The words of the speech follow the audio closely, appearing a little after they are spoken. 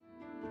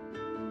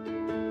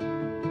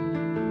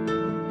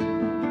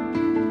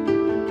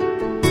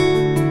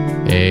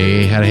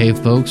Hey,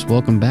 folks.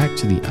 Welcome back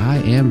to the I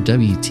Am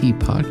WT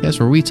podcast,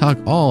 where we talk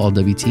all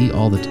WT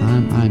all the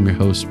time. I'm your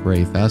host,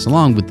 Ray Fast,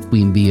 along with the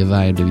Queen Bee of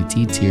I Am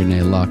WT, Tierney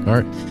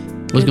Lockhart.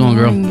 What's going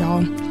on, girl?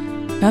 Y'all.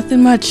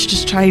 Nothing much.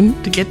 Just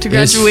trying to get to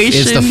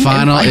graduation. It's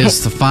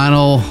the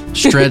final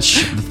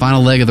stretch, the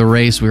final leg of the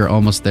race. We are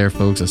almost there,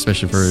 folks,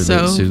 especially for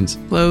the students.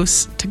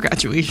 Close to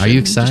graduation. Are you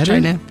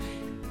excited?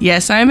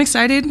 Yes, I am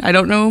excited. I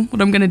don't know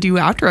what I'm going to do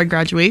after I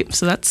graduate,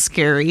 so that's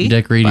scary. You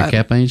decorated your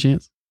cap by any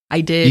chance? I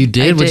did. You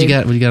did? What you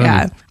got on?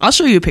 Yeah, I'll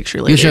show you a picture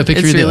later. You'll show a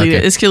picture?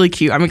 It's really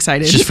cute. I'm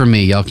excited. It's just for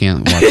me. Y'all can't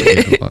watch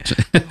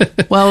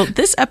it. Well,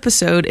 this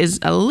episode is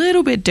a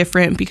little bit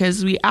different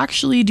because we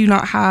actually do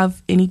not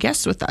have any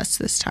guests with us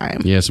this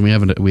time. Yes, and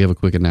we have a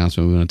quick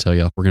announcement. We want to tell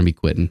y'all we're going to be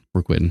quitting.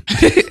 We're quitting.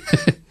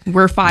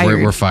 We're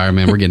fired. We're fired,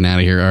 man. We're getting out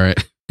of here. All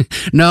right.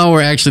 No,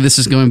 this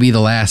is going to be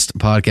the last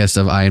podcast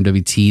of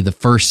IMWT, the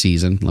first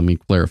season. Let me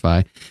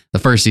clarify. The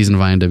first season of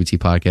IMWT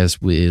podcast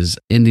is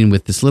ending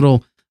with this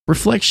little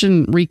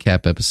reflection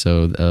recap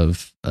episode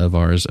of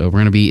ours. We're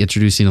going to be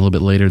introducing a little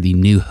bit later the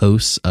new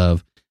hosts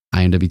of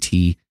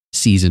IMWT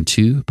Season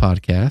 2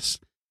 podcast,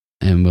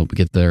 and we'll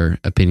get their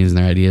opinions and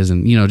their ideas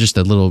and, just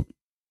a little,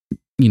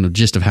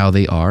 gist of how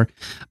they are.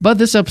 But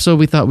this episode,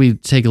 we thought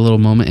we'd take a little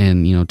moment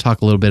and,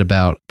 talk a little bit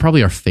about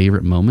probably our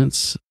favorite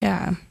moments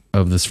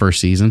of this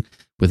first season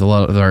with a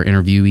lot of our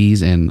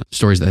interviewees and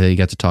stories that they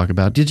got to talk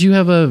about. Did you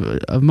have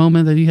a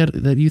moment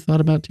that you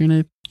thought about,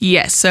 Tierney?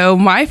 Yes. So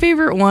my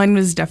favorite one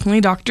was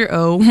definitely Dr.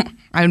 O.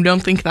 I don't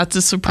think that's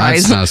a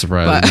surprise. That's not a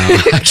surprise,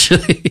 no,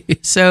 actually.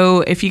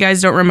 So if you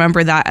guys don't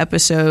remember that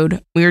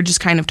episode, we were just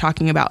kind of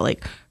talking about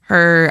like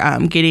her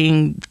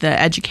getting the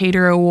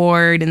Educator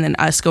Award and then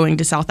us going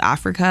to South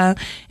Africa.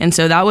 And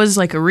so that was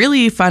like a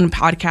really fun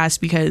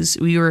podcast because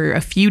we were a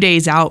few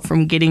days out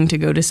from getting to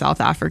go to South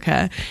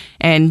Africa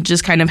and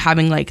just kind of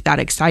having like that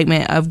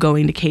excitement of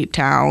going to Cape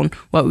Town,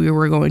 what we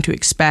were going to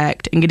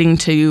expect, and getting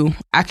to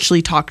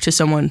actually talk to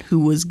someone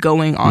who was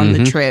going on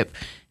the trip,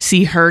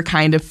 see her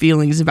kind of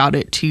feelings about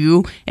it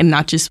too, and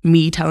not just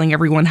me telling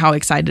everyone how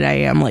excited I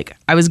am. Like,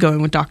 I was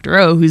going with Dr.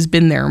 O, who's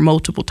been there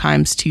multiple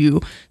times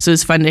too, so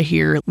it's fun to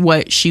hear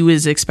what she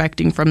was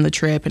expecting from the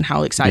trip and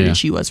how excited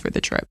she was for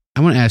the trip.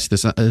 I want to ask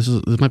this.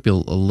 This might be a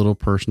little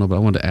personal, but I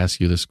wanted to ask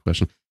you this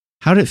question.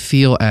 How did it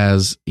feel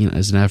as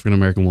an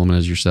African-American woman,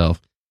 as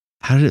yourself,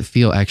 how did it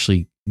feel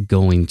actually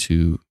going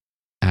to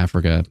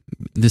Africa,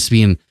 this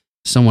being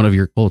somewhat of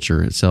your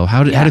culture? So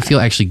how did it feel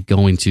actually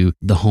going to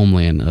the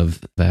homeland of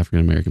the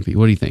African-American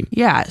people? What do you think?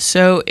 Yeah,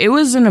 so it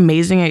was an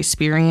amazing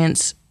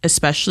experience,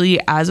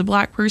 especially as a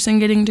Black person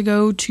getting to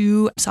go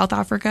to South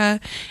Africa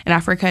and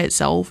Africa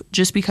itself,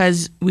 just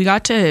because we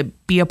got to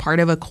be a part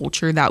of a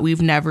culture that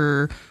we've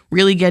never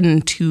really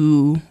gotten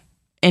to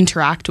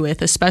interact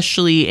with,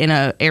 especially in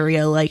an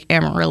area like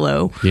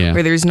Amarillo,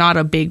 where there's not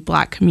a big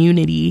Black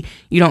community.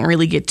 You don't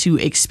really get to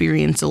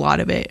experience a lot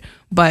of it.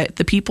 But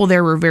the people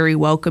there were very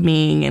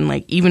welcoming, and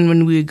like even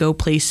when we would go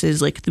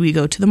places, like we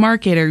go to the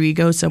market or we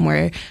go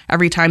somewhere,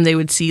 every time they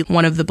would see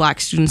one of the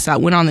Black students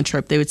that went on the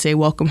trip, they would say,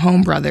 "Welcome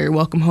home, brother.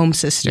 Welcome home,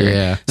 sister."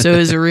 Yeah. So it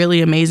was a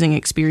really amazing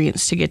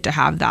experience to get to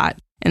have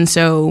that. And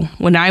so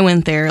when I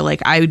went there,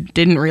 like I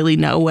didn't really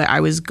know what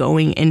I was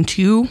going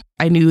into.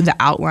 I knew the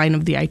outline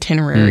of the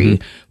itinerary,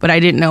 but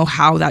I didn't know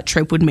how that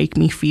trip would make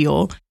me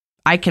feel.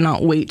 I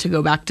cannot wait to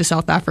go back to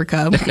South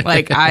Africa.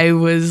 Like, I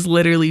was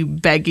literally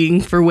begging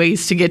for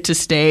ways to get to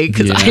stay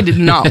because I did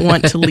not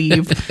want to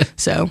leave.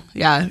 So,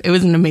 yeah, it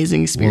was an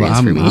amazing experience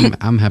for me.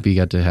 I'm happy you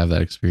got to have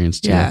that experience,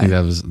 too. Yeah. I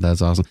think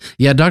that's awesome.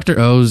 Yeah, Dr.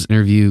 O's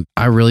interview,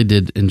 I really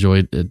did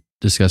enjoy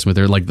discussing with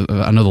her. Like,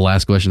 I know the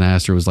last question I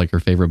asked her was like her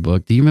favorite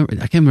book. Do you remember?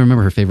 I can't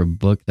remember her favorite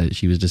book that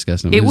she was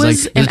discussing. It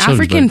was like, an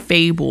African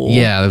fable.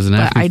 Yeah, it was an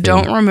African fable.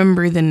 I don't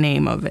remember the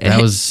name of it.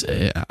 That was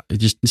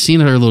just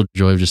seeing her little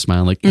joy of just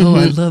smiling, like, oh,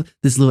 I love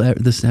this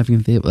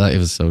African fable. It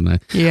was so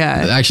nice.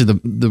 Yeah. Actually,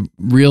 the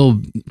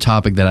real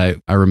topic that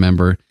I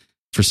remember,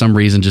 for some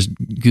reason, just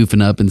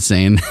goofing up and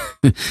saying,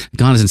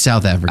 Ghana's in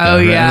South Africa. Oh,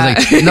 right? Yeah. I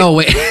was like, no,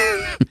 wait.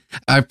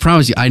 I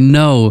promise you, I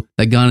know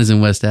that Ghana's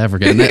in West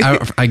Africa. And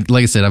I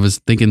like I said, I was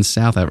thinking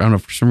South Africa. I don't know,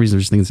 for some reason I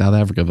was just thinking South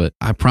Africa, but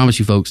I promise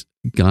you folks,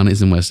 Ghana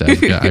is in West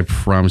Africa. I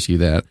promise you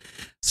that.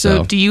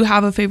 So do you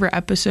have a favorite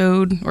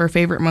episode or a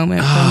favorite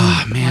moment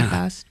from the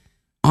podcast?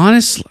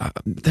 Honestly,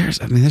 there's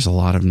a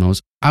lot of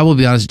those. I will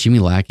be honest, Jimmy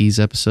Lackey's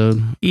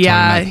episode.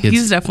 Yeah,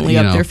 he's definitely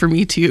up there for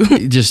me too.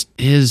 Just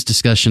his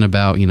discussion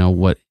about,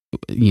 what,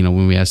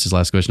 when we asked his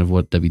last question of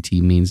what WT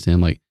means to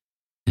him, like,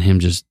 and him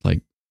just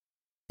like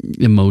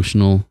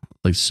emotional,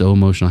 like so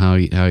emotional how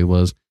he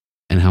was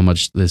and how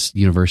much this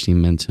university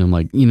meant to him.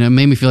 Like, it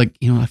made me feel like,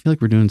 I feel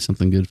like we're doing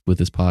something good with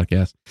this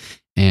podcast.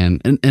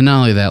 And not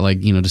only that,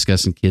 like,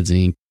 discussing Kids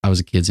Inc. I was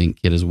a Kids Inc.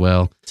 kid as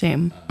well.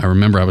 Same. I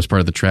remember I was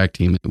part of the track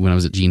team when I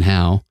was at Gene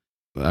Howe.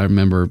 I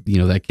remember,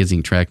 that Kids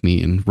Inc. track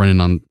meet and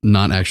running on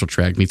not actual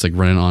track meets, like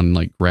running on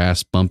like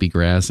grass, bumpy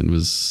grass. And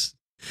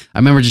I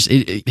remember just,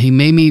 he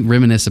made me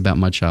reminisce about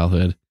my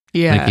childhood.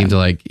 Yeah. When it came to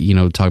like,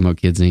 talking about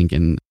Kids Inc.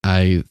 And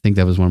I think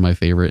that was one of my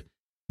favorite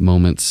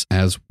moments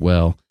as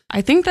well.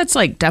 I think that's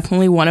like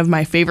definitely one of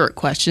my favorite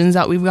questions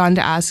that we've gotten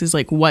to ask is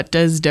like, what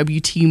does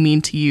WT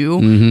mean to you?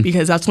 Mm-hmm.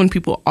 Because that's when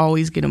people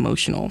always get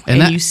emotional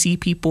and you see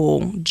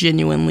people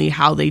genuinely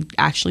how they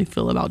actually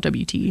feel about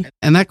WT.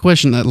 And that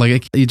question,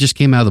 like it just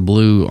came out of the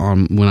blue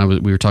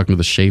when we were talking to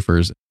the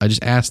Schaefers. I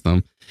just asked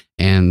them,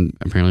 and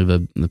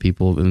apparently the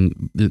people doing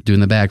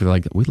the back, they're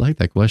like, we like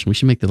that question. We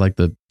should make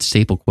the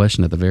staple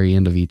question at the very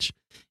end of each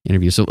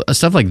interview. So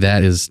stuff like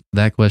that is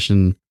that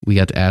question we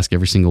got to ask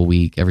every single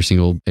week, every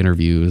single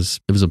interview.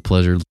 It was a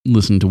pleasure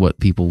listening to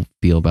what people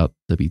feel about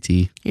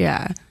WT.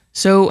 Yeah.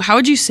 So how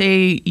would you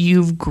say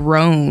you've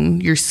grown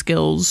your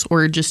skills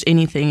or just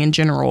anything in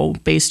general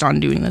based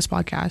on doing this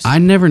podcast? I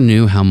never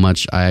knew how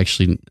much I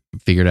actually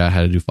figured out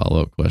how to do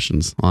follow-up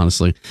questions,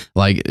 honestly.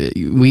 Like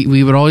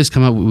we would always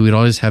we would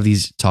always have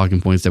these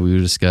talking points that we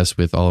would discuss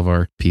with all of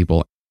our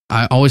people.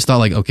 I always thought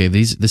like, okay,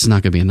 this is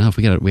not going to be enough.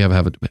 We have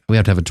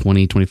to have a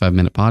 20, 25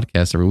 minute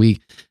podcast every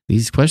week.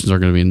 These questions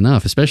aren't going to be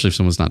enough, especially if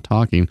someone's not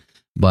talking.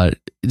 But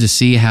to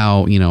see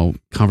how,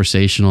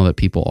 conversational that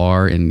people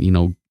are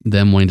and,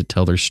 them wanting to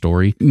tell their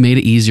story made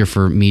it easier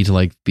for me to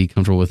like be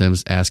comfortable with them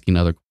asking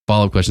other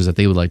follow-up questions that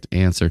they would like to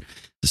answer.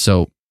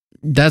 So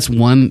that's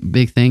one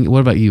big thing.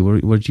 What about you?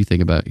 What did you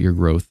think about your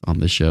growth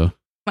on this show?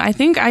 I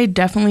think I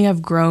definitely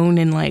have grown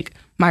in like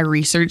my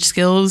research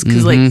skills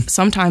because like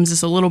sometimes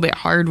it's a little bit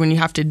hard when you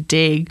have to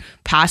dig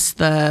past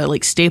the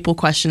like staple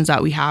questions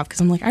that we have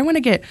because I'm like, I want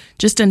to get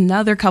just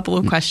another couple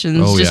of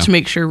questions to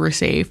make sure we're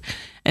safe.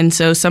 And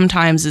so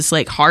sometimes it's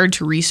like hard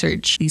to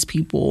research these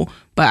people,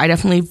 but I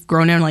definitely have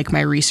grown in like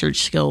my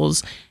research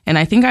skills. And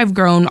I think I've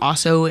grown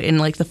also in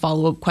like the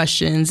follow-up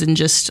questions and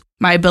just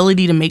my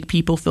ability to make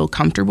people feel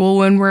comfortable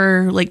when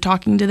we're like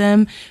talking to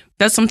them.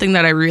 That's something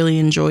that I really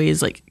enjoy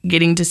is like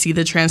getting to see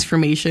the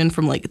transformation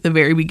from like the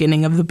very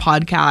beginning of the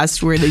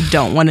podcast where they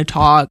don't want to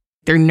talk.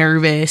 They're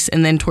nervous,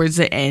 and then towards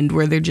the end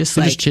where they're just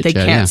like they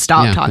can't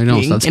stop talking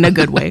in a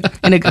good way, But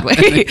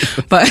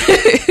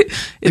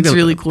it's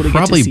really cool to get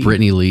to see. Probably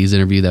Brittany Lee's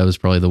interview, that was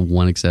probably the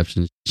one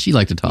exception. She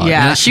liked to talk.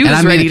 Yeah, she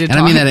was ready to talk.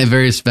 And I mean that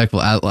very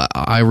respectful.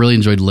 I really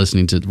enjoyed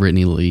listening to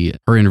Brittany Lee.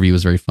 Her interview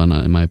was very fun,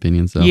 in my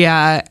opinion. So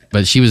yeah,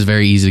 but she was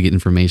very easy to get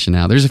information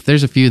out. There's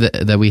a few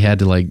that we had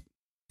to like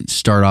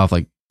start off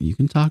like, you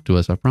can talk to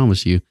us, I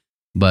promise you.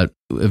 But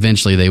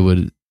eventually they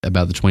would,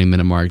 about the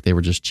 20-minute mark, they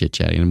were just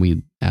chit-chatting, and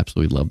we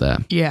absolutely love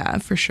that. Yeah,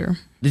 for sure.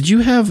 Did you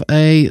have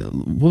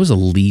what was a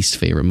least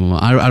favorite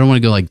moment? I don't want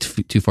to go like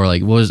too far.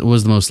 Like, what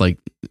was the most, like,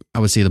 I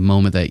would say the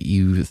moment that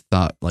you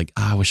thought like,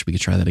 I wish we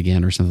could try that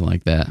again or something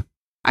like that?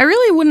 I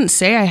really wouldn't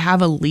say I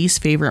have a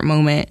least favorite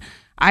moment.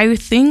 I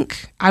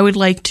think I would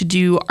like to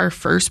do our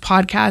first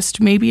podcast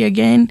maybe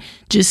again,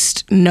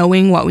 just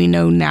knowing what we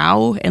know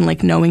now and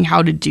like knowing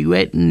how to do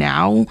it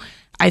now.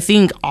 I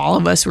think all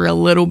of us were a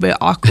little bit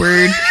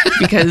awkward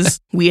because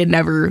we had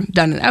never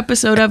done an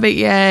episode of it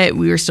yet.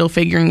 We were still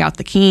figuring out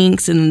the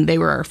kinks, and they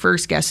were our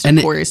first guests,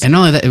 of course. And not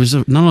only that, it was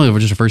not only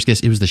just our first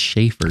guest, it was the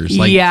Schaefers.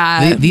 Like,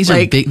 yeah, these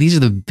are big. These are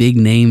the big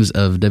names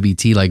of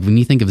WT. Like when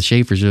you think of the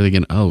Schaefers, you're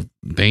thinking, oh,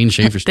 Bain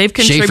Schaefer. They've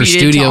contributed Schaefer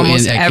Studio to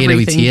almost at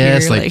everything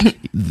KWTS. Here, like,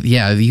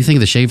 yeah, you think of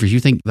the Schaefers, you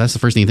think that's the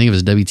first thing you think of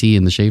is WT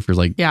and the Schaefers.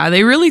 Like, yeah,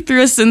 they really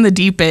threw us in the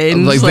deep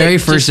end. Like very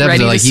first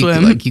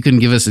episode, like you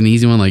couldn't give us an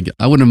easy one. Like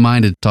I wouldn't have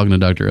minded talking to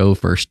Dr. O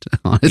first.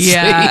 Honestly.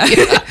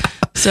 Yeah.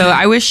 So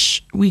I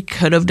wish we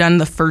could have done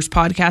the first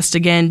podcast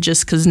again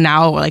just because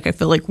now like I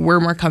feel like we're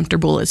more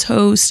comfortable as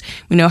hosts.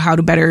 We know how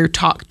to better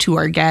talk to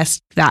our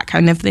guests, that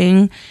kind of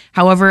thing.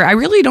 However, I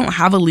really don't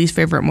have a least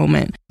favorite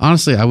moment.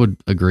 Honestly, I would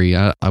agree.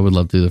 I would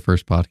love to do the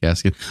first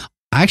podcast again.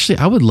 Actually,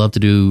 I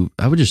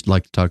would just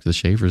like to talk to the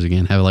Schaefers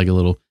again, have like a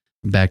little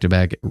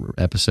back-to-back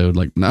episode,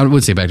 like I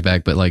wouldn't say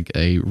back-to-back, but like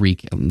a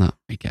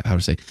recap, how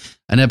to say,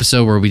 an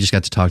episode where we just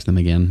got to talk to them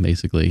again,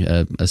 basically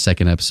a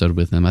second episode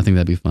with them. I think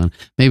that'd be fun.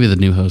 Maybe the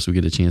new host would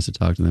get a chance to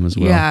talk to them as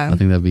well. Yeah. I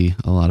think that'd be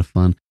a lot of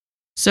fun.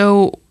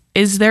 So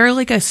is there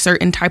like a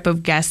certain type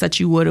of guest that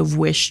you would have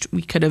wished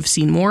we could have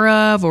seen more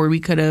of, or we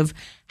could have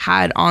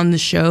had on the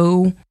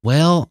show?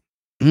 Well,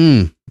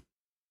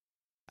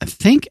 I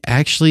think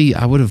actually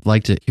I would have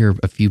liked to hear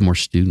a few more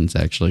students,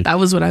 actually. That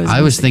was what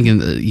I was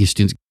thinking. You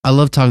students, I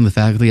love talking to the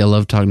faculty. I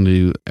love talking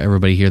to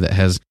everybody here that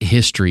has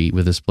history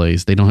with this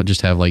place. They don't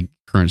just have like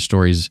current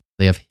stories.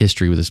 They have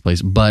history with this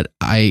place. But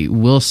I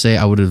will say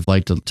I would have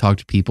liked to talk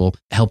to people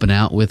helping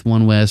out with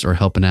One West or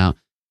helping out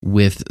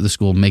with the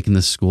school, making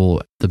this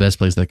school the best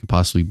place that it could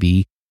possibly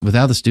be.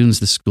 Without the students,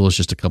 this school is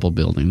just a couple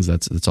buildings.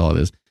 That's all it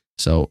is.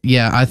 So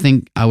yeah, I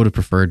think I would have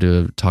preferred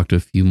to talk to a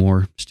few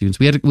more students.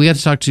 We had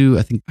to talk to,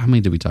 I think, how many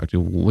did we talk to?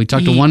 We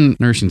talked to one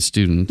nursing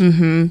student.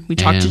 Mm-hmm. We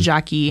talked to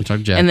Jackie.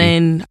 And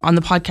then on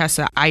the podcast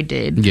that I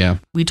did,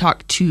 we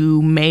talked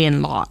to May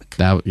and Locke.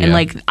 And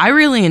like, I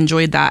really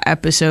enjoyed that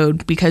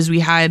episode because we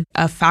had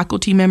a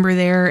faculty member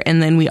there,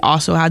 and then we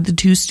also had the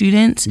two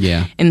students.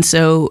 Yeah. And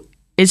so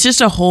it's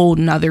just a whole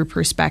nother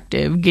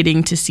perspective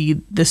getting to see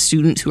the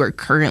students who are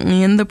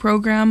currently in the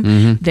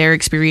program, their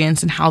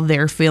experience and how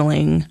they're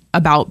feeling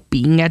about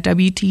being at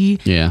WT.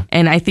 Yeah.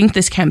 And I think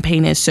this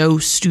campaign is so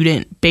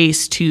student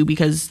based too,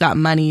 because that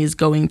money is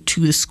going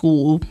to the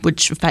school,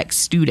 which affects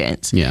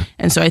students. Yeah.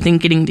 And so I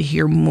think getting to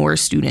hear more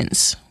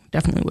students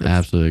definitely would have.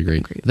 Absolutely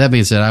agree. That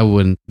being said,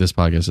 this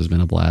podcast has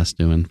been a blast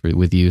doing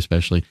with you,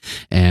 especially.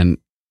 And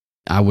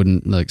I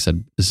wouldn't, like I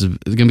said, this is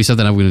going to be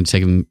something I'm going to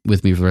take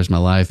with me for the rest of my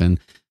life. And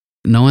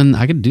knowing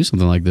I could do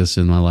something like this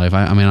in my life.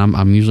 I mean,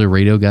 I'm usually a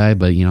radio guy,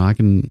 but I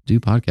can do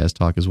podcast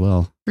talk as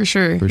well. For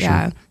sure.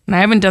 Yeah. And I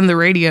haven't done the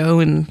radio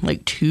in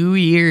like 2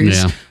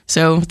 years. Yeah.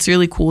 So it's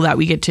really cool that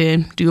we get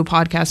to do a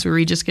podcast where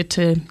we just get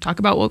to talk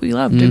about what we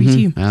love,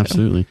 WT.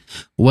 Absolutely.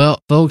 So.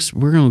 Well, folks,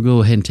 we're going to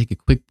go ahead and take a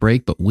quick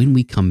break. But when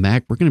we come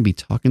back, we're going to be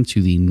talking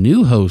to the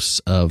new hosts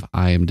of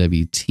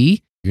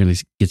IMWT. You're going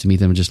to get to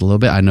meet them in just a little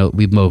bit. I know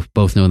we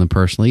both know them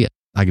personally.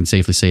 I can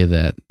safely say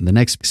that the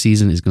next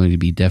season is going to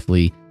be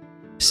definitely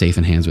safe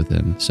in hands with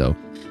them. So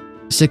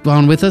stick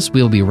on with us.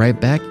 We'll be right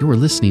back. You're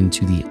listening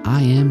to the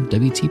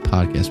IMWT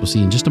podcast. We'll see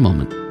you in just a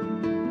moment.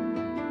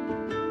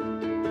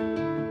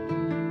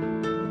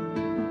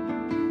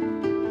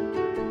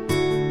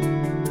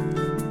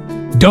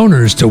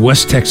 Donors to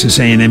West Texas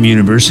A&M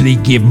University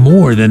give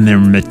more than their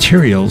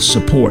material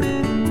support.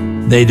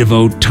 They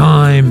devote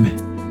time,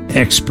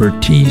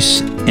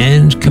 expertise,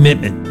 and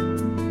commitment.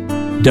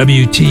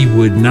 WT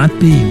would not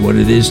be what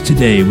it is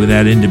today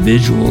without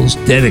individuals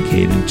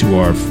dedicated to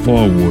our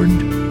forward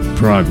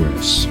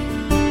progress.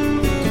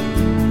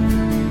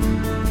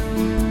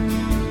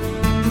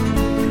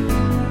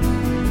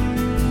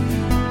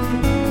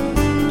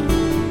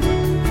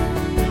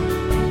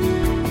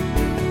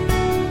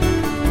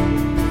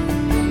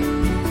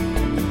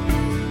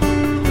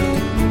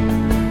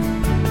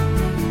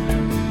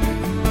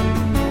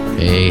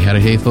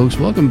 Hey, folks.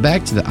 Welcome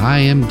back to the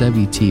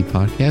IMWT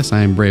podcast.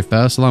 I am Bray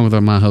Faust, along with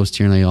my host,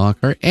 Tierney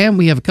Lockhart, and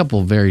we have a couple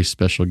of very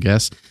special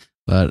guests.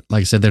 But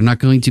like I said, they're not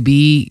going to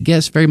be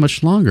guests very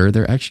much longer.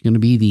 They're actually going to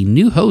be the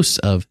new hosts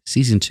of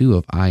Season 2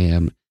 of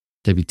IMWT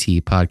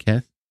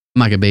podcast,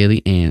 Micah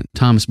Bailey and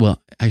Thomas.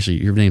 Well,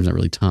 actually, your name's not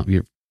really Tom.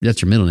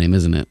 That's your middle name,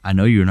 isn't it? I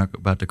know you're not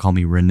about to call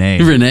me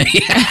Renee. Renee.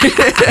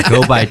 I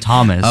go by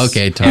Thomas.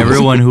 Okay, Thomas.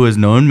 Everyone who has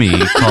known me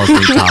calls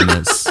me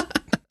Thomas.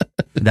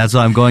 That's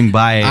what I'm going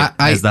by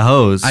as the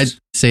host. I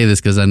say this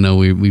because I know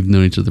we've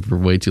known each other for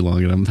way too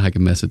long, and I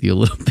can mess with you a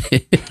little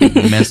bit.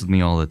 You mess with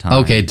me all the time.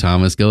 Okay,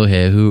 Thomas, go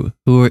ahead. You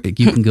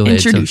can go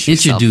ahead.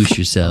 Introduce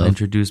yourself. I'll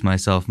introduce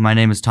myself. My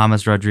name is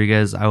Thomas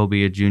Rodriguez. I will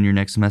be a junior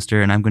next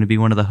semester, and I'm going to be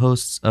one of the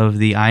hosts of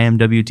the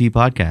IMWT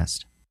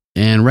podcast.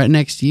 And right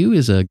next to you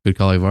is a good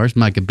colleague of ours,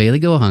 Micah Bailey.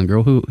 Go on,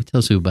 girl. Tell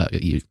us who about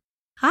you.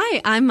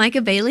 Hi, I'm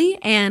Micah Bailey,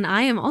 and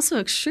I am also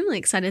extremely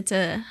excited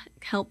to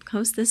help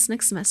host this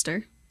next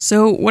semester.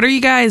 So what are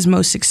you guys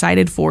most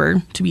excited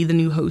for to be the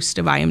new host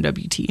of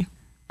IMWT?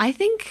 I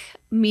think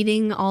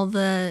meeting all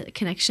the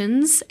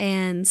connections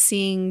and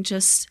seeing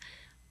just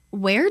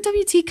where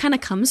WT kind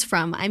of comes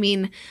from. I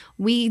mean,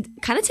 we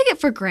kind of take it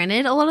for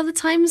granted a lot of the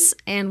times,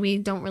 and we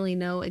don't really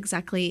know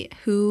exactly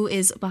who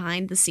is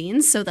behind the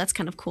scenes. So that's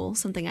kind of cool,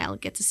 something I'll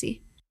get to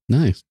see.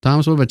 Nice.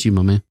 Thomas, what about you,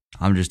 my man?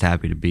 I'm just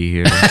happy to be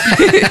here.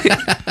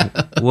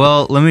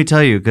 Well, let me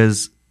tell you,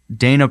 because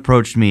Dane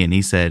approached me and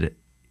he said,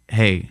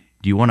 hey,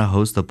 do you want to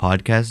host the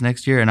podcast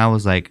next year? And I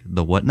was like,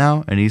 the what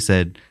now? And he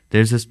said,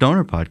 there's this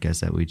donor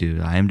podcast that we do,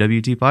 the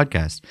IMWT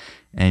podcast.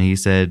 And he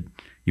said,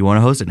 you want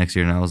to host it next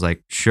year? And I was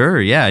like,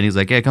 sure, yeah. And he's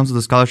like, yeah, it comes with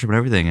a scholarship and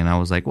everything. And I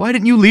was like, why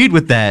didn't you lead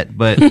with that?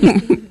 But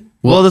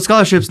well, the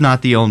scholarship's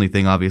not the only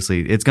thing,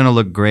 obviously. It's going to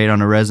look great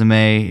on a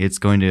resume. It's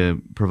going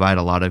to provide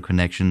a lot of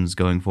connections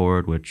going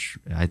forward, which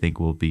I think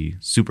will be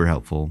super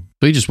helpful.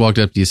 So he just walked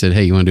up to you and said,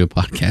 hey, you want to do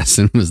a podcast?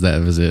 And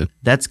was it?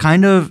 That's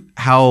kind of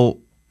how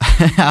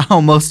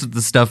most of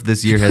the stuff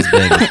this year has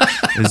been.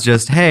 It's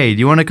just, hey, do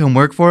you want to come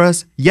work for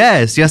us?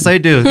 Yes, I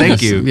do.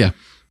 Thank you. Yeah.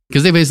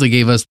 Because they basically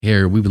gave us,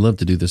 here, we would love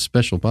to do this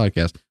special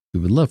podcast. We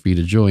would love for you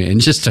to join.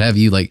 And just to have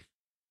you like,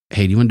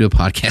 hey, do you want to do a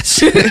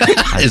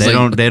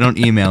podcast? They don't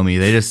email me.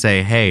 They just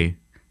say, hey,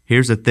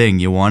 here's the thing.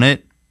 You want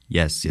it?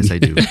 Yes, I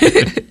do.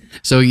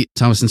 So,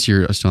 Thomas, since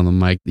you're still on the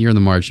mic, you're in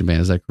the marching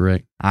band. Is that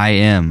correct? I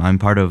am. I'm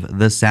part of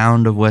the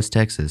Sound of West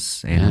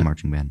Texas and the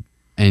marching band.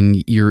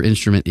 And your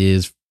instrument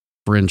is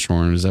French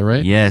horn, is that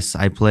right? Yes,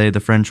 I play the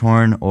French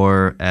horn,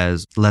 or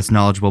as less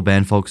knowledgeable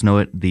band folks know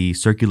it, the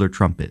circular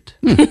trumpet.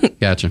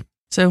 Gotcha.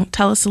 So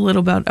tell us a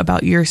little bit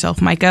about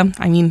yourself, Micah.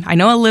 I mean, I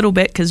know a little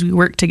bit because we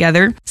work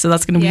together, so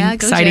that's going to be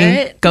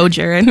exciting. Go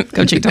Jared.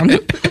 Go Jake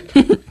Thompson.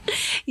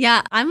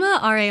 Yeah, I'm a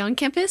RA on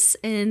campus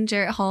in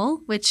Jarrett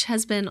Hall, which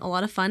has been a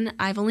lot of fun.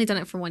 I've only done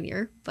it for 1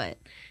 year, but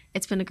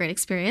it's been a great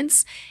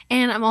experience.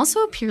 And I'm also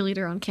a peer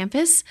leader on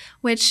campus,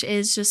 which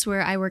is just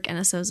where I work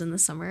NSOs in the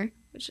summer,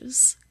 which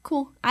is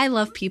cool. I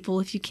love people,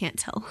 if you can't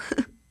tell.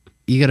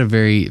 You got a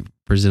very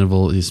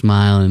presentable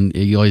smile, and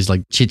you always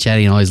like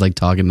chit-chatting and always like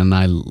talking, and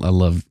I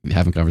love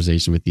having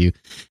conversation with you,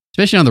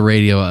 especially on the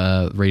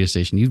radio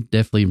station. You've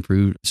definitely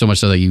improved so much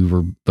so that you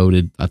were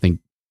voted, I think,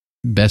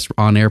 best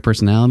on-air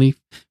personality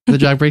for the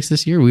Jock Breaks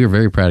this year. We were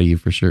very proud of you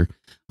for sure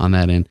on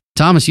that end.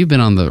 Thomas, you've been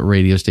on the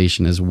radio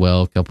station as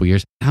well a couple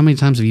years. How many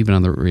times have you been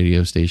on the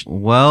radio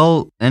station?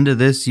 Well, end of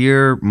this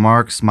year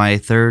marks my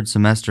 3rd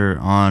semester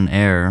on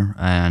air,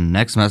 and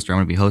next semester I'm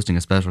going to be hosting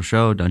a special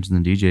show, Dungeons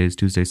and DJs,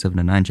 Tuesday 7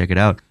 to 9. Check it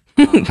out.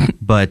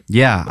 But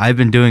yeah, I've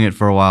been doing it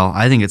for a while.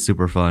 I think it's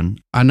super fun.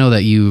 I know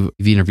that you've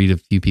interviewed a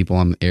few people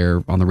on the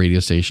air on the radio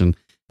station.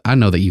 I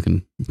know that you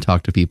can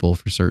talk to people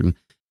for certain.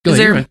 Is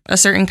there a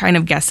certain kind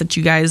of guest that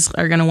you guys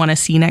are going to want to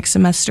see next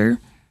semester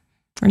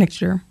or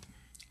next year?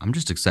 I'm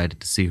just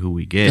excited to see who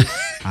we get.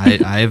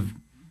 I've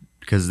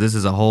because this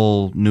is a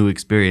whole new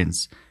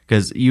experience.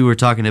 Because you were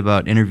talking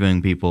about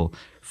interviewing people.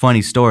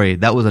 Funny story.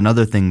 That was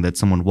another thing that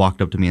someone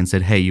walked up to me and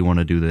said, "Hey, you want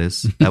to do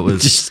this?" That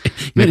was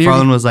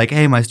McFarland was like,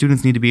 "Hey, my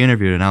students need to be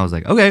interviewed," and I was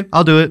like, "Okay,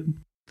 I'll do it."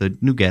 The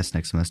new guest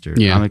next semester.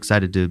 Yeah. I'm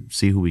excited to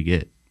see who we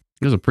get.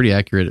 It was a pretty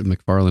accurate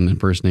McFarland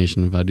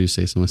impersonation, if I do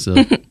say so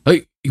myself.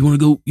 Hey, you want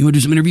to go? You want to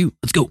do some interview?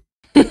 Let's go.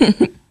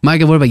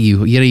 Micah, what about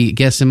you? You got any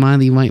guests in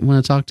mind that you might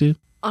want to talk to?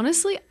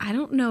 Honestly, I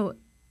don't know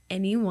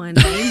anyone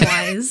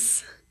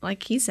name-wise.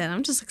 Like he said,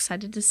 I'm just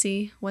excited to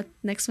see what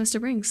next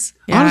semester brings.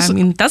 Yeah, Honestly-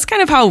 I mean, that's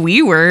kind of how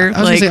we were. I was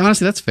going Like, to say,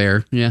 honestly, that's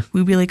fair. Yeah.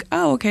 we'd be like,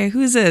 oh, okay,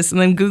 who's this? And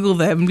then Google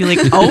them and be like,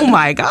 oh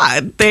my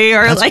God, they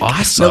are That's like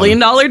awesome. $1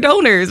 million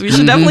donors. We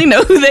should definitely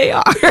know who they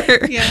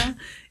are. Yeah.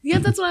 Yeah,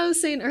 that's what I was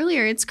saying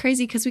earlier. It's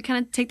crazy because we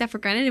kind of take that for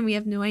granted and we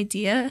have no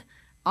idea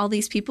all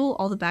these people,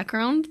 all the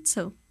background.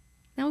 So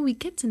now we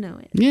get to know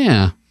it.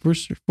 Yeah,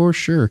 for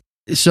sure.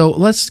 So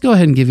let's go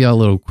ahead and give y'all a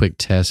little quick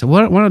test.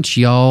 Why don't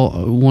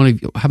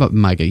y'all, how about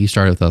Micah? You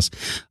started with us.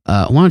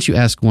 Why don't you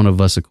ask one of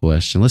us a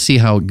question? Let's see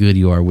how good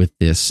you are with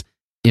this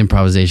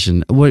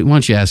improvisation. Why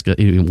don't you ask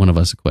one of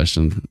us a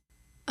question?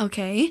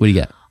 Okay. What do you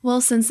got? Well,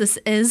 since this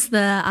is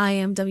the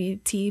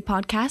IMWT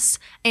podcast,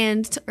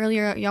 and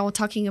earlier y'all were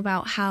talking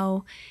about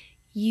how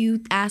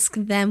you ask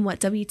them what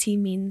WT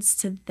means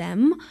to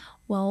them.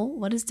 Well,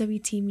 what does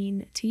WT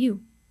mean to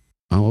you?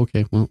 Oh,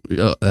 okay. Well,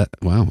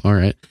 wow. All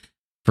right.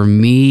 For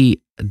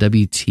me,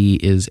 WT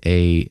is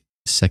a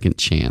second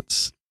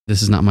chance.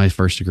 This is not my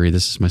first degree.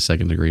 This is my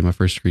second degree. My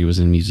first degree was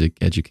in music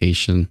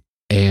education,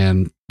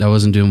 and I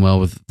wasn't doing well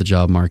with the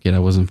job market. I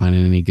wasn't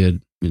finding any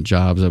good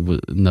jobs.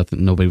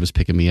 Nobody was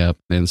picking me up.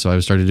 And so I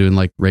started doing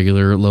like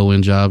regular low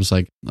end jobs.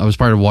 Like I was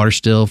part of Water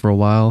Still for a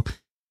while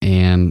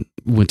and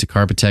went to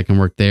Carpet Tech and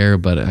worked there,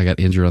 but I got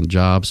injured on the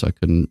job, so I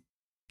couldn't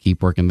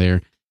keep working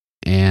there.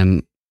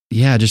 And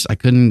yeah,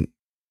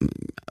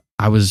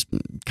 I was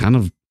kind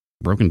of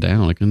broken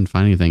down. I couldn't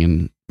find anything.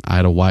 And I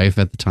had a wife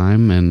at the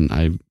time and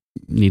I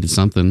needed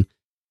something.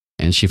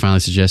 And she finally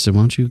suggested,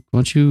 why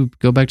don't you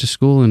go back to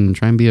school and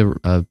try and be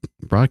a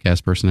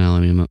broadcast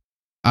personality? And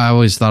I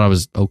always thought I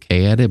was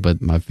okay at it, but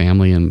my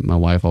family and my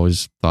wife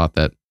always thought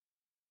that,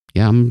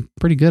 yeah, I'm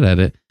pretty good at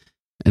it.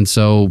 And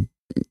so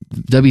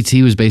WT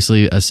was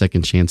basically a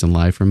second chance in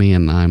life for me.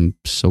 And I'm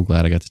so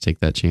glad I got to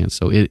take that chance.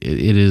 So it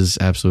is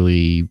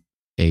absolutely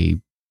a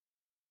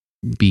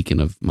beacon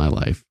of my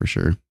life for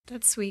sure.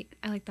 That's sweet.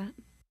 I like that.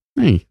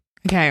 Hey.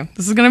 Okay,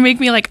 this is going to make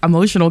me like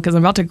emotional because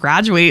I'm about to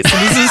graduate. So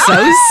this is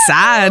so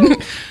sad.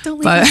 Don't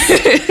leave But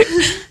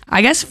us.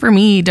 I guess for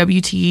me,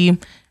 WT,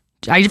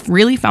 I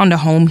really found a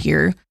home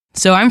here.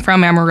 So I'm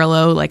from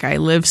Amarillo. Like I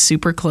live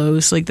super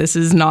close. Like this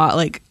is not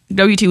like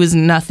WT was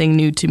nothing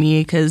new to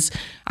me because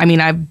I mean,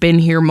 I've been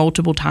here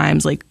multiple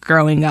times like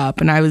growing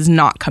up and I was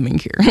not coming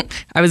here.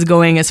 I was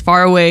going as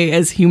far away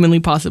as humanly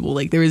possible.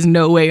 Like there was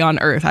no way on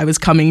earth I was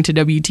coming to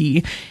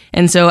WT.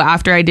 And so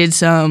after I did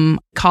some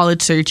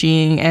college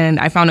searching and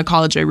I found a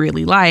college I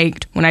really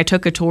liked, when I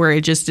took a tour,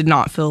 it just did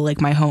not feel like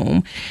my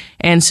home.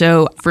 And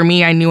so for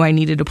me, I knew I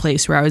needed a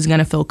place where I was going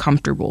to feel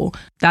comfortable.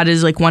 That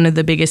is like one of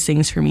the biggest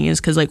things for me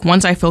is because like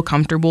once I feel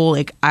comfortable,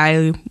 like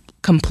I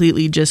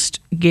completely just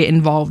get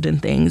involved in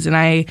things and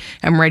I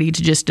am ready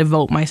to just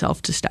devote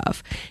myself to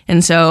stuff.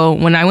 And so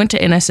when I went to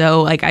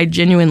NSO, like I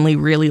genuinely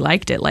really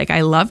liked it. Like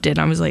I loved it.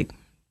 I was like,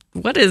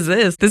 what is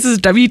this? This is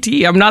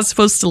WT. I'm not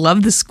supposed to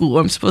love this school.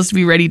 I'm supposed to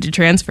be ready to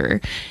transfer.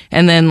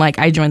 And then like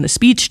I joined the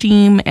speech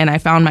team and I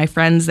found my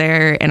friends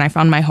there and I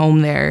found my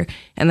home there.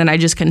 And then I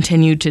just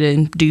continued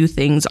to do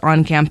things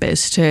on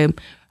campus to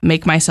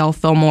make myself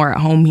feel more at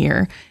home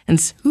here.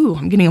 And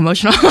I'm getting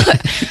emotional.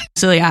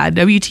 So yeah,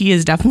 WT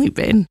has definitely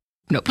been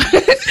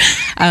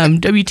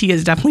WT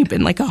has definitely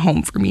been like a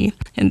home for me.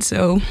 And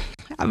so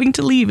having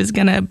to leave is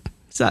gonna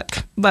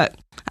suck, but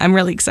I'm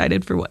really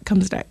excited for what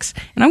comes next.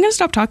 And I'm gonna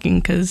stop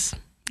talking because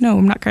no,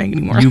 I'm not crying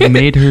anymore. You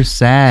made her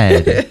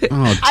sad.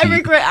 Oh, I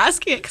regret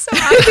asking it because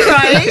I'm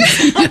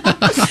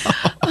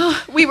crying.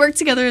 We work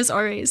together as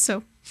RAs,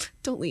 so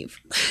don't leave.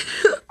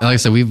 like I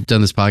said, we've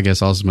done this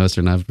podcast all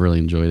semester and I've really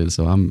enjoyed it.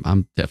 So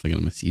I'm definitely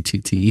gonna miss you too,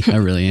 T. I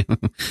really am.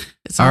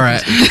 All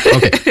right.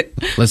 Okay.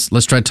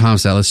 Let's try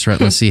Thomas out.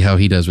 Let's see how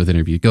he does with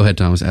interview. Go ahead,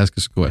 Thomas. Ask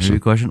us a question.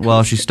 Maybe question?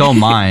 Well, she stole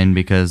mine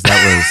because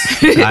that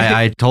was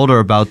I told her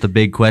about the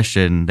big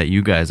question that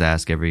you guys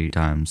ask every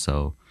time.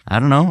 So I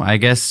don't know. I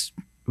guess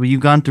you've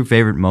gone through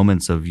favorite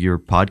moments of your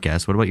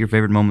podcast. What about your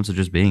favorite moments of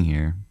just being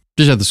here?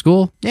 Just at the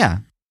school? Yeah.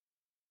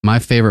 My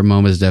favorite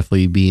moment is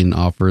definitely being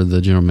offered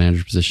the general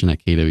manager position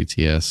at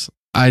KWTS.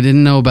 I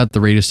didn't know about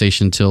the radio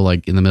station until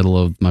like in the middle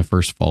of my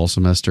first fall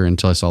semester,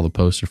 until I saw the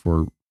poster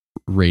for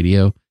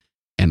radio.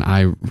 And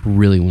I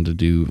really wanted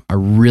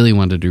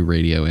to do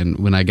radio. And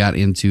when I got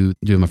into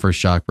doing my first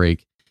shock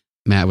break,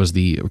 Matt was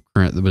the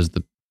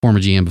former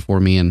GM before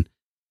me, and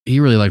he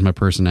really liked my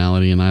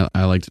personality, and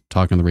I liked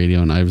talking on the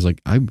radio. And I was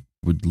like, I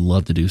would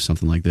love to do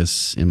something like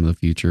this in the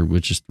future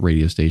with just the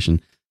radio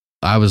station.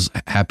 I was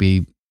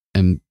happy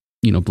and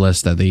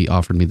blessed that they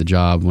offered me the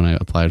job when I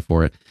applied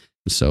for it.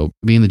 So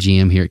being the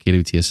GM here at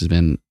KWTS has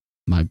been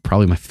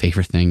probably my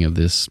favorite thing of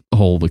this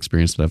whole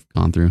experience that I've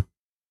gone through.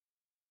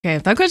 Okay,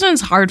 that question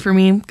is hard for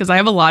me because I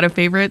have a lot of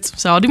favorites.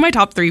 So I'll do my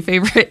top 3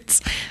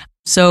 favorites.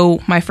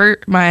 So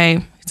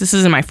this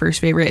isn't my first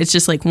favorite. It's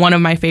just like one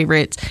of my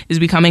favorites is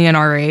becoming an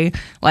RA.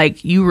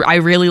 I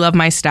really love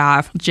my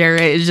staff.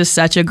 Jarrett is just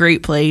such a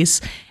great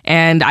place.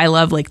 And I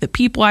love like the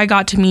people I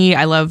got to meet.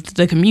 I loved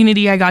the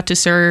community I got to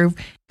serve.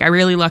 I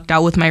really lucked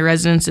out with my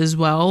residents as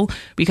well,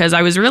 because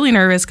I was really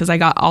nervous because I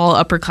got all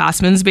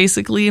upperclassmen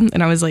basically.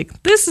 And I was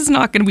like, this is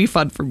not going to be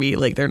fun for me.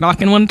 Like, they're not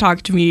going to want to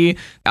talk to me.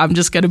 I'm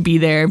just going to be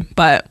there.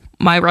 But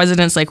my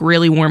residents like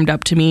really warmed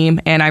up to me,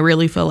 and I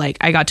really feel like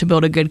I got to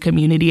build a good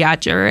community at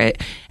Jarrett.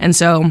 And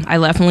so I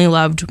definitely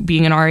loved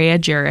being an RA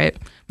at Jarrett.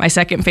 My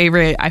second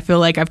favorite, I feel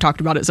like I've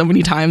talked about it so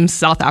many times,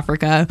 South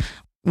Africa.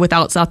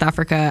 Without South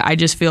Africa, I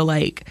just feel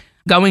like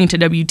going to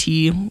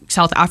WT,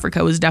 South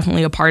Africa was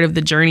definitely a part of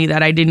the journey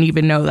that I didn't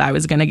even know that I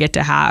was going to get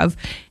to have.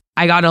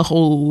 I got a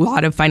whole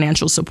lot of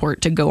financial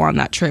support to go on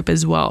that trip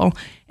as well.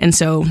 And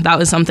so that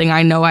was something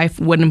I know I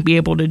wouldn't be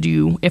able to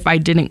do if I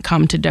didn't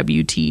come to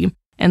WT.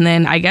 And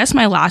then I guess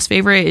my last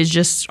favorite is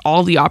just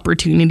all the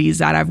opportunities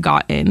that I've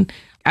gotten.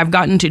 I've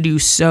gotten to do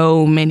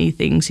so many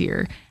things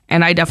here.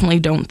 And I definitely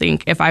don't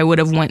think if I would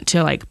have went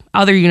to like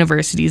other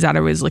universities that I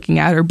was looking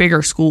at or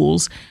bigger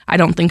schools, I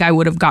don't think I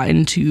would have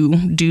gotten to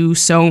do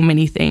so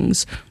many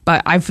things.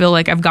 But I feel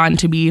like I've gotten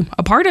to be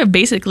a part of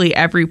basically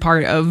every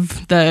part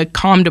of the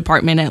comm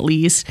department at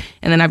least.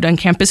 And then I've done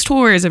campus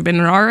tours. I've been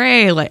an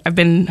RA. Like, I've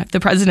been the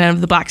president of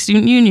the Black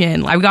Student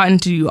Union. I've gotten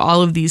to do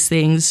all of these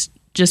things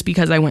just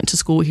because I went to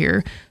school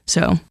here.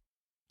 So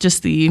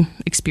just the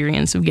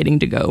experience of getting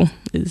to go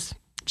is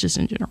just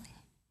in general.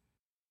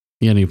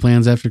 You got any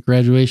plans after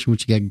graduation?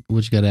 What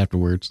you got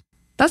afterwards?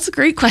 That's a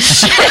great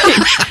question.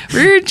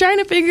 We're trying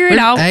to figure it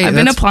out. Hey, I've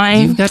been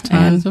applying. You've got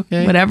time. It's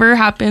okay. Whatever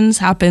happens.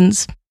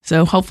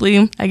 So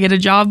hopefully I get a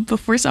job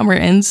before summer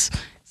ends.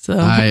 So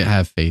I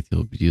have faith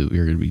you're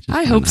going to be just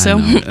I hope so.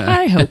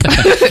 I hope.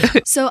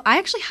 So I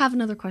actually have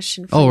another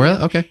question for you. you. Oh,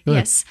 really? Okay. Go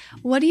ahead. Yes.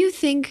 What do you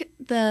think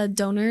the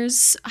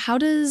donors, how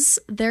does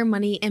their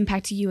money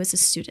impact you as a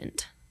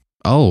student?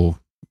 Oh,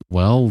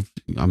 well,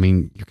 I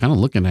mean, you're kind of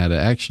looking at it,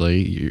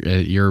 actually.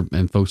 You're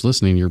and folks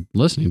listening, you're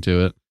listening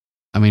to it.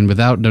 I mean,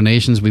 without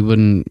donations, we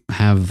wouldn't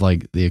have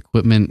like the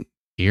equipment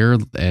here,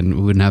 and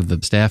we wouldn't have the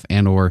staff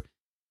and or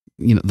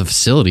the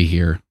facility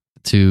here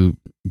to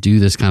do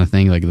this kind of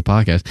thing, like the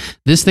podcast.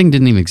 This thing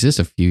didn't even exist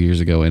a few years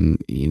ago,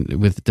 and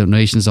with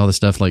donations, all this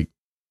stuff, like,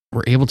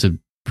 we're able to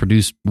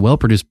produce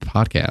well-produced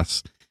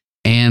podcasts,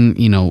 and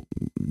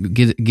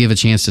give a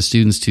chance to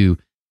students to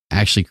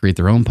actually create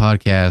their own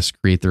podcasts,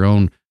 create their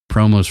own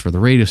promos for the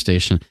radio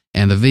station,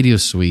 and the video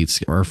suites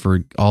are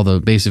for all the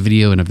basic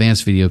video and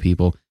advanced video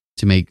people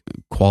to make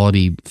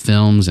quality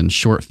films and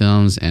short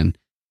films and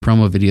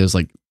promo videos.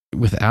 Like,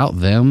 without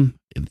them,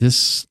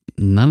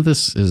 none of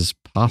this is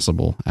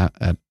possible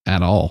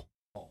at all.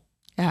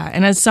 Yeah,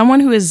 and as someone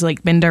who has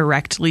like been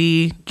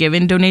directly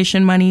given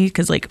donation money,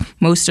 because like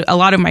a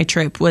lot of my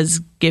trip was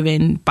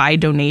given by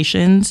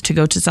donations to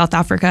go to South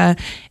Africa,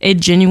 it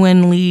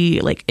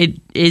genuinely it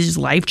is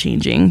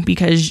life-changing,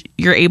 because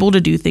you're able to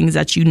do things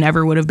that you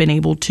never would have been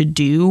able to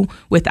do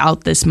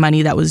without this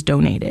money that was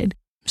donated.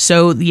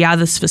 So yeah,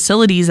 this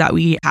facilities that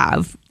we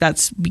have,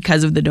 that's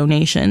because of the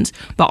donations,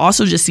 but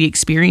also just the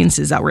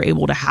experiences that we're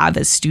able to have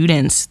as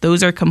students,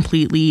 those are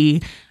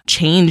completely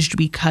changed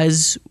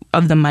because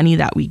of the money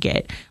that we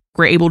get.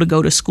 We're able to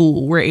go to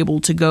school. We're able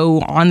to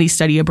go on these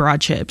study abroad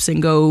trips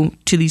and go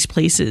to these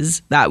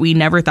places that we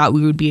never thought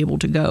we would be able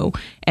to go.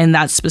 And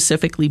that's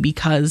specifically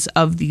because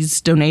of these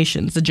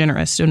donations, the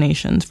generous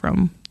donations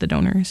from the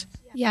donors.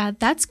 Yeah,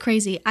 that's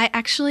crazy.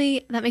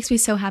 That makes me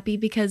so happy,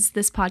 because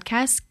this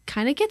podcast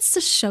kind of gets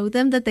to show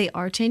them that they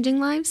are changing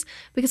lives,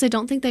 because I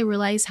don't think they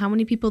realize how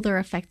many people they're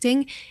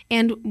affecting,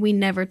 and we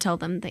never tell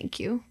them thank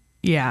you.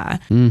 Yeah.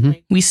 Mm-hmm.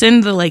 We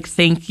send the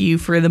thank you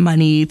for the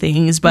money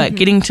things, but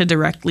getting to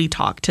directly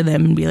talk to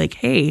them and be like,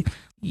 hey,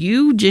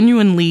 you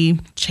genuinely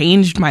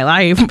changed my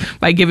life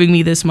by giving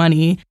me this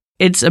money.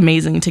 It's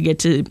amazing to get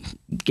to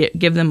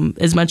give them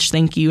as much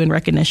thank you and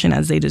recognition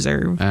as they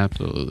deserve.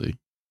 Absolutely.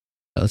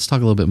 Let's talk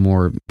a little bit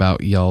more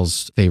about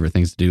y'all's favorite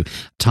things to do.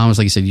 Thomas,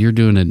 like you said, you're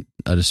doing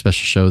a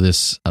special show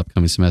this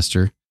upcoming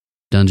semester,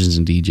 Dungeons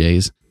and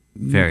DJs.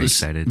 Very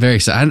excited. Very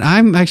excited.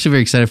 I'm actually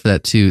very excited for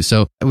that too.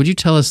 So would you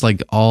tell us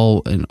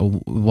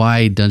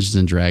why Dungeons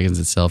and Dragons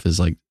itself is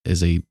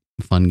a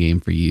fun game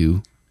for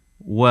you?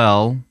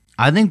 Well,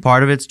 I think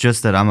part of it's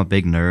just that I'm a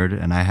big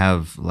nerd and I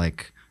have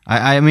like,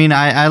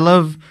 I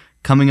love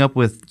coming up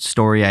with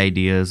story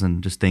ideas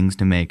and just things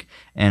to make.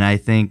 And I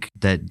think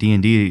that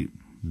D&D,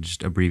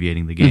 just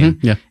abbreviating the game,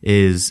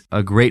 is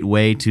a great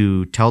way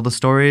to tell the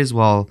stories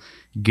while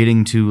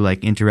getting to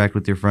like interact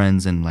with your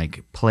friends and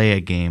like play a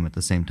game at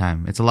the same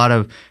time. It's a lot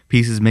of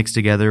pieces mixed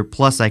together.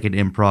 Plus I could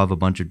improv a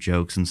bunch of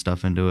jokes and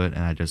stuff into it.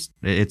 And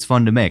it's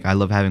fun to make. I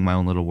love having my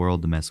own little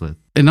world to mess with.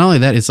 And not only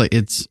that, it's like,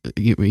 it's,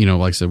 you know,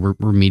 like I said, we're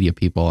media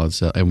people,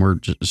 and we're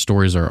just,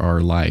 stories are our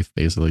life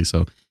basically.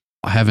 So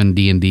having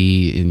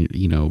D&D and,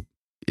 you know,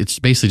 it's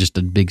basically just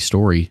a big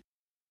story.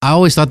 I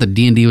always thought that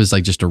D&D was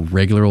like just a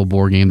regular old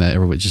board game that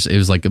everyone it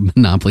was like a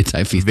Monopoly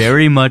type piece.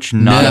 Very much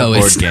not a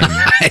board game.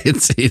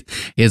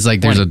 It's like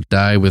there's a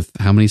die with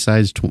how many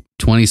sides?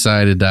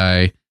 20-sided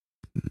die.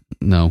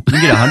 No. You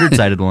can get a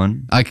 100-sided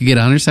one. I could get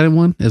a 100-sided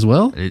one as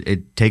well?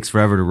 It takes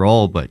forever to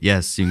roll, but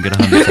yes, you can get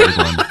a 100-sided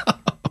one.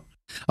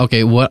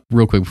 Okay,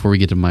 real quick before we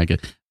get to Micah,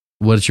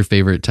 what is your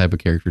favorite type of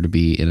character to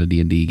be in a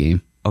D&D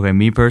game? Okay,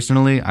 me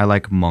personally, I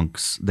like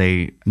monks.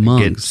 They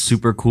get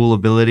super cool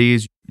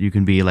abilities. You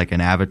can be like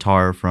an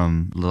avatar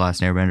from The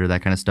Last Airbender,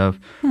 that kind of stuff.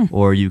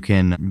 Or you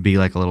can be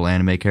like a little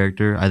anime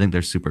character. I think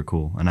they're super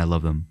cool, and I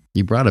love them.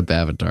 You brought up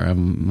Avatar.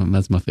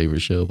 That's my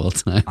favorite show of all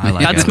time.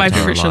 That's my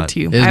favorite show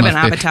too. I have an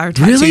Avatar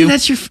tattoo. Really?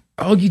 That's your...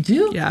 Oh, you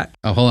do? Yeah.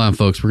 Oh, hold on,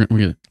 folks. We're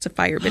gonna... It's a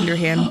firebender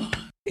hand.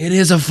 It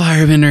is a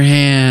firebender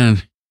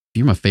hand.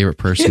 You're my favorite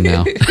person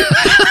now.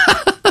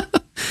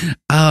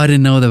 Oh, I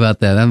didn't know about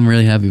that. I'm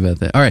really happy about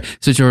that. All right,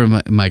 switch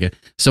over to Micah.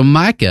 So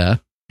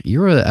Micah,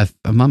 you're if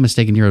I'm not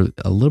mistaken, you're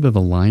a little bit of a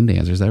line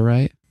dancer. Is that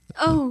right?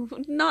 Oh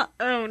no.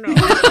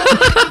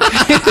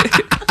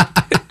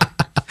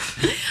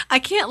 I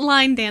can't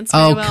line dance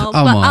very well,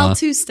 but I'll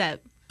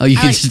two-step. Oh, you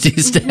can just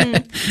two-step?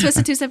 Mm-hmm. Twist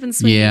a two-step and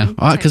swing. Yeah,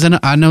 because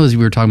I know as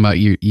we were talking about,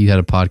 you had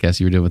a podcast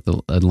you were doing with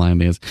the line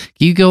dance.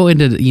 Can you go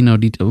into,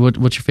 detail,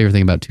 what's your favorite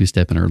thing about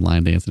two-stepping or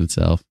line dancing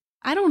itself?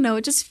 I don't know.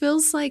 It just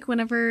feels like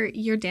whenever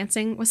you're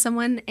dancing with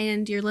someone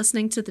and you're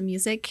listening to the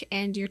music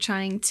and you're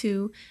trying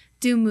to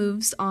do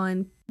moves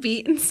on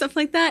beat and stuff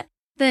like that,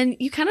 then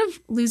you kind of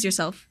lose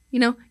yourself.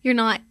 You're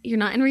not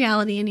in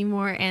reality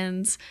anymore,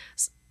 and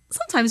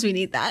sometimes we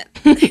need that.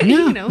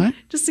 Yeah,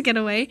 just to get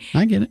away.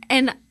 I get it.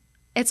 And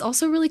it's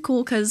also really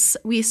cool because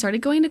we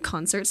started going to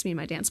concerts, me and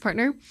my dance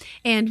partner,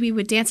 and we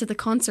would dance at the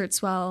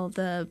concerts while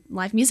the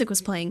live music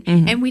was playing,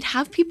 and we'd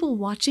have people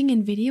watching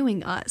and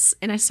videoing us,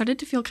 and I started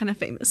to feel kind of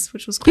famous,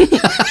 which was cool.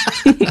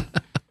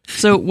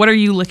 So what are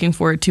you looking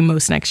forward to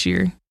most next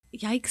year?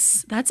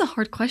 Yikes, that's a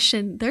hard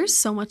question. There's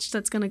so much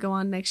that's going to go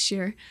on next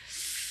year.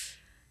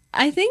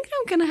 I think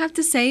I'm going to have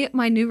to say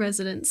my new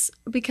residence,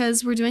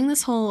 because we're doing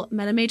this whole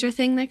meta major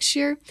thing next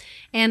year,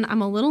 and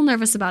I'm a little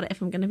nervous about it,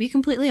 if I'm going to be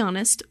completely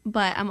honest,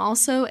 but I'm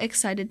also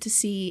excited to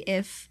see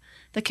if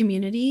the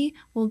community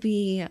will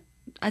be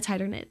a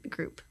tighter knit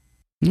group.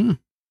 Yeah.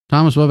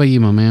 Thomas, what about you,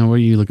 my man? What are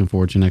you looking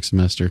forward to next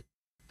semester?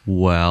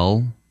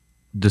 Well,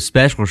 the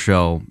special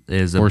show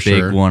is a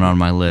big one on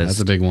my list.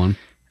 That's a big one.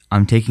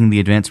 I'm taking the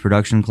advanced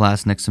production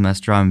class next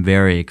semester. I'm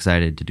very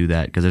excited to do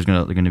that because there's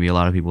going to be a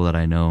lot of people that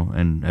I know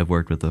and have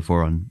worked with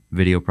before on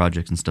video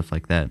projects and stuff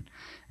like that.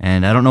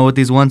 And I don't know what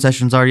these one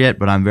sessions are yet,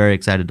 but I'm very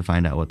excited to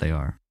find out what they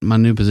are. My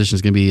new position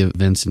is going to be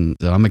events, and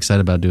so I'm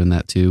excited about doing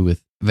that too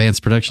with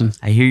advanced production.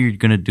 I hear you're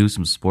going to do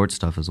some sports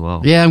stuff as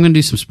well. Yeah, I'm going to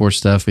do some sports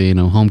stuff,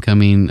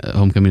 homecoming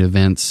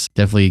events.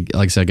 Definitely,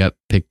 like I said, I got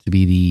picked to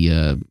be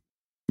the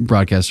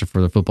broadcaster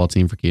for the football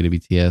team for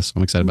KWTS. So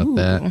I'm excited about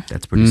that.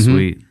 That's pretty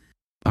sweet.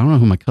 I don't know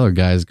who my color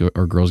guys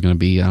or girls going to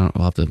be. I'll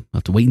have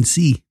to wait and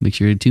see. Make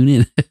sure to tune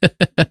in.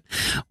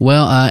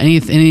 Well,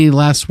 any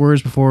last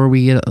words before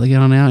we get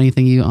on out?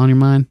 Anything on your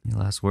mind? Any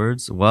last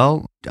words?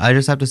 Well, I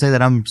just have to say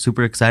that I'm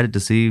super excited to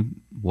see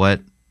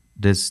what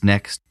this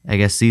next,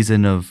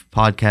 season of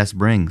podcast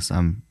brings.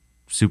 I'm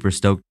super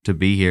stoked to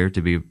be here,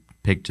 to be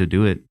picked to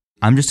do it.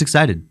 I'm just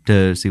excited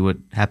to see what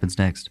happens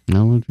next.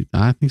 No,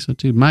 I think so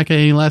too. Micah,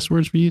 any last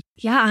words for you?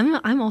 Yeah,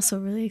 I'm also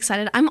really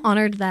excited. I'm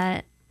honored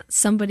that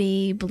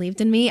somebody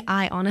believed in me.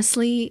 I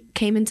honestly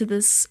came into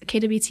this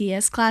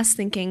KWTS class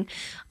thinking,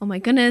 oh my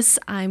goodness,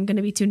 I'm going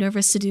to be too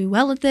nervous to do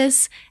well at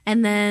this.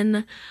 And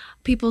then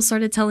people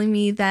started telling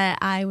me that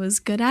I was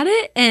good at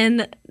it,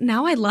 and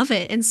now I love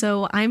it. And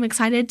so I'm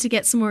excited to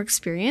get some more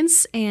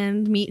experience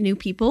and meet new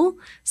people.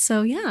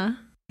 So yeah.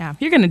 Yeah,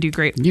 you're going to do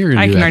great.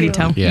 I can already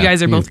tell. Yeah, you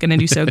guys are both going to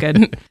do so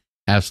good.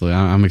 Absolutely.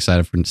 I'm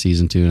excited for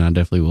season 2, and I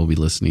definitely will be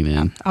listening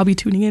in. I'll be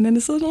tuning in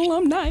as an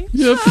alumni.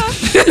 Yep.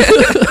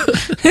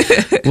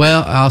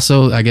 Well,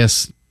 also, I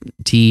guess,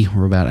 T,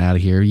 we're about out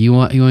of here. You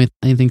want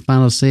anything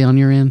final to say on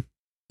your end?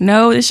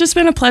 No, it's just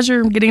been a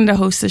pleasure getting to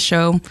host the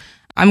show.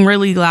 I'm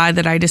really glad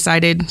that I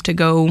decided to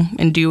go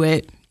and do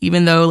it,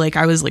 even though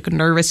I was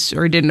nervous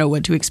or didn't know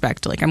what to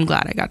expect. I'm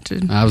glad I got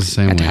to. I was the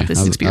same way. Have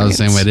this experience. I was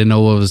the same way. I didn't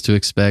know what was to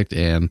expect,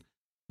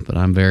 but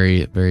I'm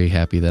very, very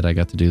happy that I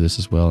got to do this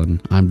as well,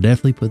 and I'm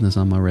definitely putting this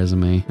on my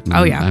resume.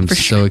 I'm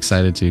so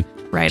excited to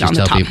right on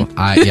the top. People,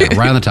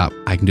 right on the top.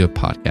 I can do a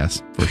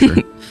podcast for sure.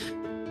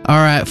 All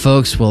right,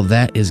 folks. Well,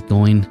 that is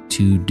going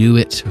to do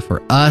it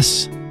for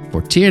us.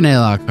 For Tierney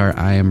Lockhart,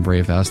 I am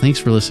Brave House. Thanks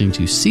for listening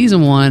to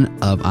Season 1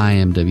 of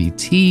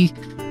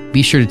IMWT.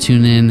 Be sure to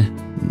tune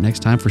in next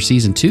time for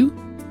Season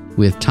 2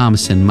 with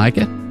Thomas and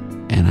Micah.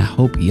 And I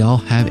hope y'all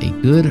have a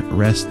good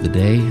rest of the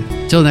day.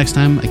 Till next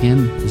time,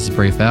 again, this is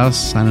Brave House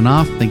signing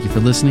off. Thank you for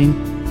listening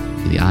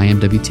to the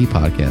IMWT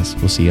podcast.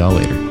 We'll see y'all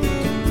later.